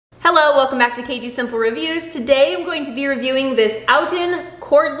Hello, welcome back to KG Simple Reviews. Today I'm going to be reviewing this Outin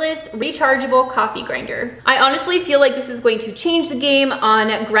cordless rechargeable coffee grinder. I honestly feel like this is going to change the game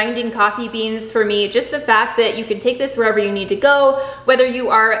on grinding coffee beans for me. Just the fact that you can take this wherever you need to go, whether you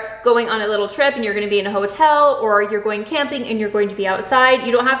are going on a little trip and you're going to be in a hotel, or you're going camping and you're going to be outside,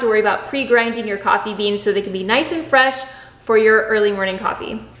 you don't have to worry about pre-grinding your coffee beans so they can be nice and fresh for your early morning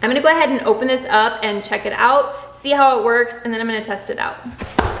coffee. I'm gonna go ahead and open this up and check it out, see how it works, and then I'm gonna test it out.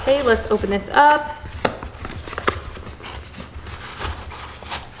 Okay, let's open this up.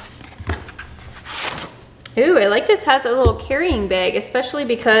 Ooh, I like this has a little carrying bag, especially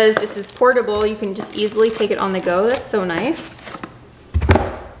because this is portable. You can just easily take it on the go. That's so nice.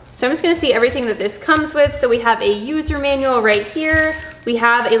 So I'm just gonna see everything that this comes with. So we have a user manual right here. We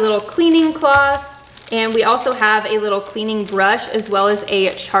have a little cleaning cloth, and we also have a little cleaning brush as well as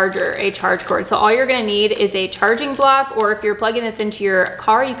a charger, a charge cord. So all you're gonna need is a charging block, or if you're plugging this into your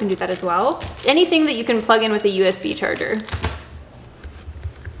car, you can do that as well. Anything that you can plug in with a USB charger.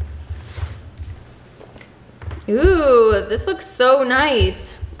 Ooh, this looks so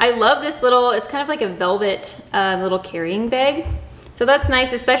nice. I love this little, it's kind of like a velvet little carrying bag. So that's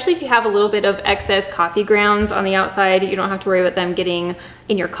nice, especially if you have a little bit of excess coffee grounds on the outside. You don't have to worry about them getting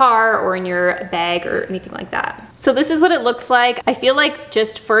in your car or in your bag or anything like that. So this is what it looks like. I feel like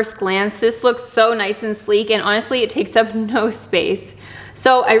just first glance, this looks so nice and sleek, and honestly, it takes up no space.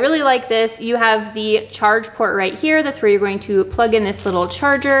 So I really like this. You have the charge port right here. That's where you're going to plug in this little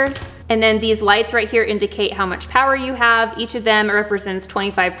charger. And then these lights right here indicate how much power you have. Each of them represents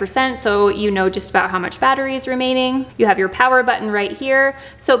 25%, so you know just about how much battery is remaining. You have your power button right here.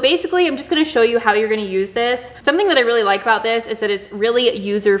 So basically, I'm just gonna show you how you're gonna use this. Something that I really like about this is that it's really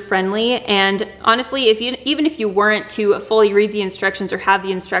user-friendly, and honestly, even if you weren't to fully read the instructions or have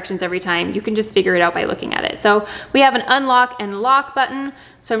the instructions every time, you can just figure it out by looking at it. So we have an unlock and lock button.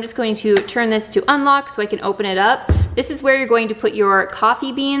 So I'm just going to turn this to unlock so I can open it up. This is where you're going to put your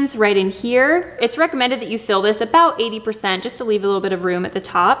coffee beans right in here. It's recommended that you fill this about 80% just to leave a little bit of room at the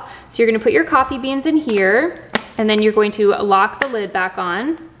top. So you're gonna put your coffee beans in here, and then you're going to lock the lid back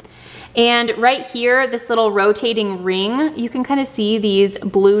on. And right here, this little rotating ring, you can kind of see these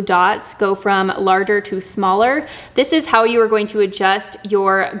blue dots go from larger to smaller. This is how you are going to adjust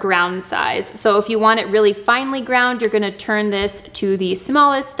your ground size. So if you want it really finely ground, you're gonna turn this to the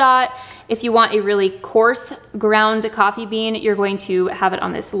smallest dot. If you want a really coarse ground coffee bean, you're going to have it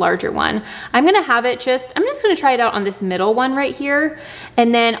on this larger one. I'm just gonna try it out on this middle one right here.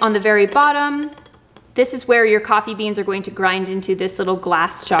 And then on the very bottom, this is where your coffee beans are going to grind into this little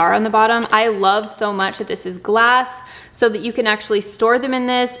glass jar on the bottom. I love so much that this is glass so that you can actually store them in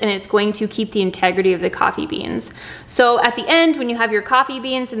this, and it's going to keep the integrity of the coffee beans. So at the end, when you have your coffee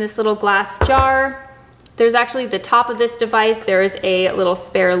beans in this little glass jar, there's actually the top of this device, there is a little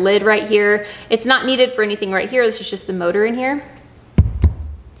spare lid right here. It's not needed for anything right here, this is just the motor in here.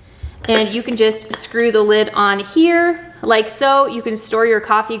 And you can just screw the lid on here, like so. You can store your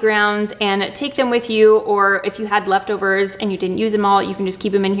coffee grounds and take them with you, or if you had leftovers and you didn't use them all, you can just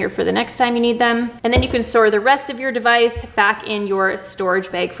keep them in here for the next time you need them. And then you can store the rest of your device back in your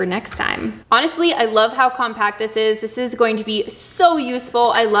storage bag for next time. Honestly, I love how compact this is. This is going to be so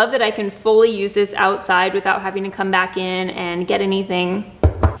useful. I love that I can fully use this outside without having to come back in and get anything.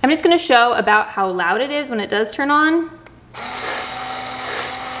 I'm just gonna show about how loud it is when it does turn on.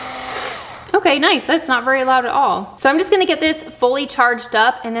 Okay, nice, that's not very loud at all. So I'm just gonna get this fully charged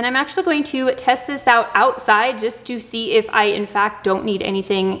up, and then I'm actually going to test this out outside just to see if I in fact don't need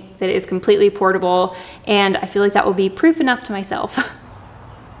anything that is completely portable, and I feel like that will be proof enough to myself.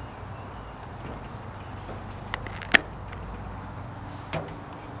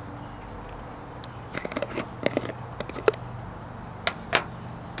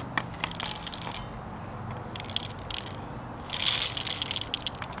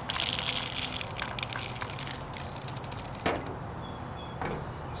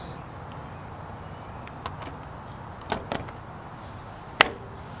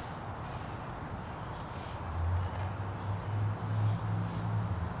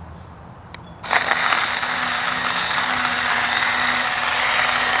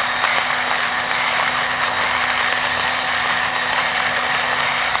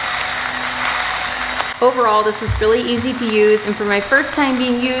 Overall, this was really easy to use, and for my first time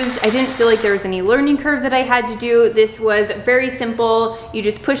being used, I didn't feel like there was any learning curve that I had to do. This was very simple. You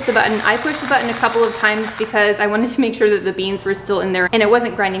just push the button. I pushed the button a couple of times because I wanted to make sure that the beans were still in there and it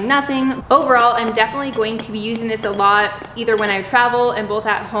wasn't grinding nothing. Overall, I'm definitely going to be using this a lot, either when I travel and both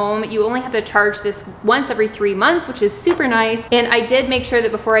at home. You only have to charge this once every 3 months, which is super nice. And I did make sure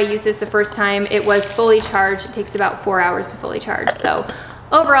that before I used this the first time, it was fully charged. It takes about 4 hours to fully charge. So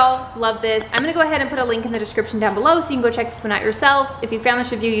overall, love this. I'm gonna go ahead and put a link in the description down below so you can go check this one out yourself. If you found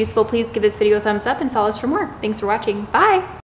this review useful, please give this video a thumbs up and follow us for more. Thanks for watching. Bye.